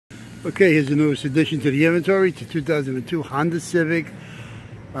Okay, here's the newest addition to the inventory. It's a 2002 Honda Civic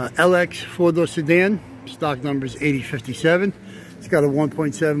LX 4-door sedan. Stock number is 8057. It's got a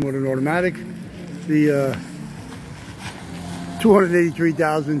 1.7 with an automatic. The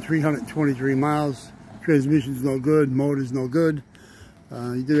 283,323 miles. Transmission's no good. Motor's no good.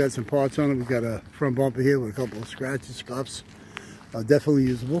 You do have some parts on it. We've got a front bumper here with a couple of scratches, scuffs. Definitely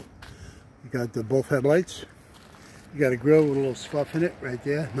usable. You got both headlights. You got a grill with a little scuff in it right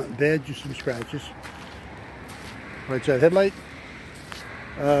there. Nothing bad, just some scratches. Right side headlight.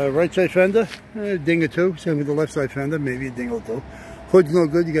 Right side fender, a ding or two. Same with the left side fender, maybe a ding or two. Hood's no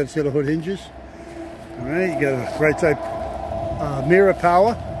good, you got to see the hood hinges. Alright, you got a right side mirror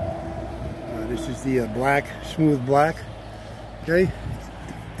power. This is the black, smooth black. Okay.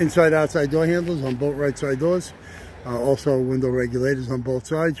 Inside outside door handles on both right side doors. Also window regulators on both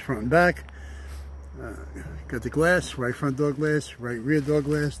sides, front and back. Got the glass, right front door glass, right rear door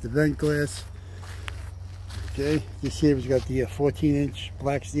glass, the vent glass. Okay, this here has got the 14-inch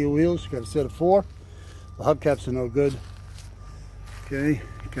black steel wheels. Got a set of 4. The hubcaps are no good. Okay,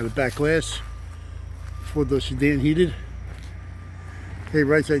 got a back glass. 4-door sedan heated. Okay,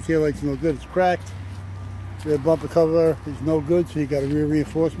 right side tail light's no good, it's cracked. Rear bumper cover is no good, so you got a rear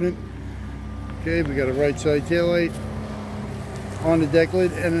reinforcement. Okay, we got a right side tail light on the deck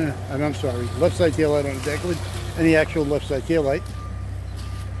lid, and I'm sorry, left side tail light on the deck lid, and the actual left side tail light.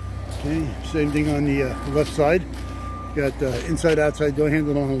 Okay, same thing on the left side. Got inside outside door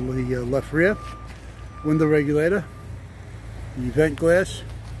handle on the left rear. Window regulator. The vent glass.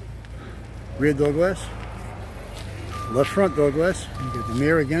 Rear door glass. Left front door glass. You got the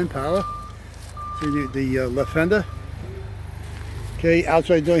mirror again, power. See the left fender. Okay,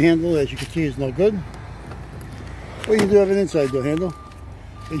 outside door handle, as you can see, is no good. Well, you do have an inside door handle.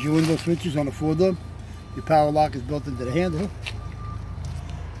 There's your window switches on the 4-door. Your power lock is built into the handle.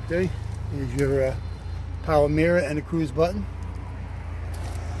 Okay, here's your power mirror and a cruise button.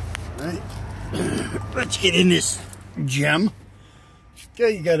 All right, let's get in this gem.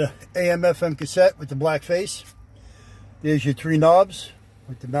 Okay, you got a AM/FM cassette with the black face. There's your 3 knobs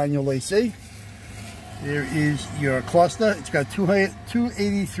with the manual AC. There is your cluster. It's got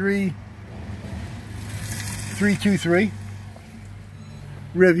 283. 323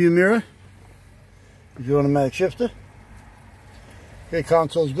 rear view mirror. Your automatic shifter. Okay,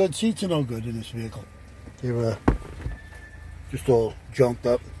 console's good. Seats are no good in this vehicle. They're just all junked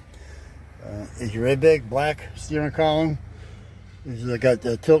up. Is your airbag, black steering column. Got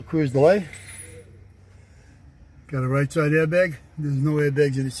the tilt cruise delay. Got a right side airbag. There's no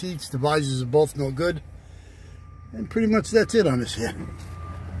airbags in the seats. The visors are both no good. And pretty much that's it on this here.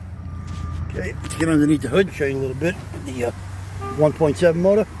 Okay, let's get underneath the hood, show you a little bit. The 1.7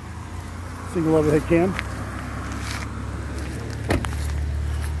 motor, single overhead cam.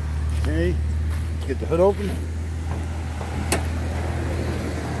 Okay, let's get the hood open.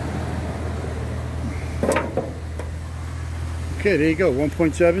 Okay, there you go,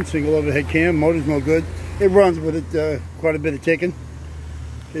 1.7, single overhead cam. Motor's no good. It runs with it quite a bit of ticking.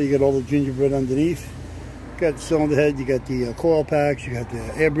 Okay, you got all the gingerbread underneath. Got the cylinder head, you got the coil packs, you got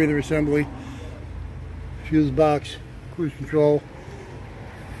the air breather assembly, fuse box, cruise control,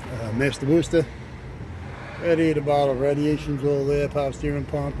 master booster, radiator bottle, radiation's all there, power steering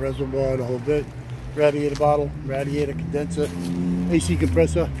pump, reservoir, the whole bit, radiator bottle, radiator condenser, AC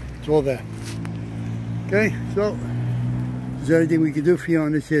compressor, it's all there. Okay, so if there's anything we can do for you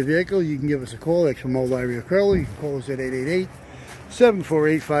on this here vehicle, you can give us a call. That's from Old Larry or Curly. You can call us at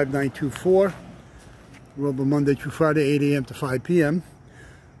 888-748-5924. We're open Monday through Friday, 8 a.m. to 5 p.m.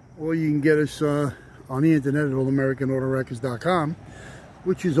 Or you can get us on the internet at allamericanautorecords.com,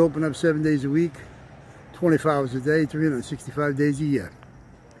 which is open up 7 days a week, 24 hours a day, 365 days a year.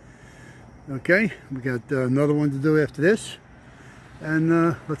 Okay, we got another one to do after this,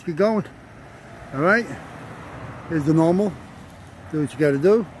 and let's get going. All right, here's the normal. Do what you got to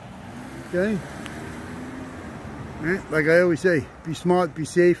do. Okay. All right, like I always say, be smart, be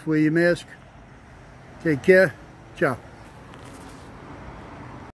safe, wear your mask. Take care. Ciao.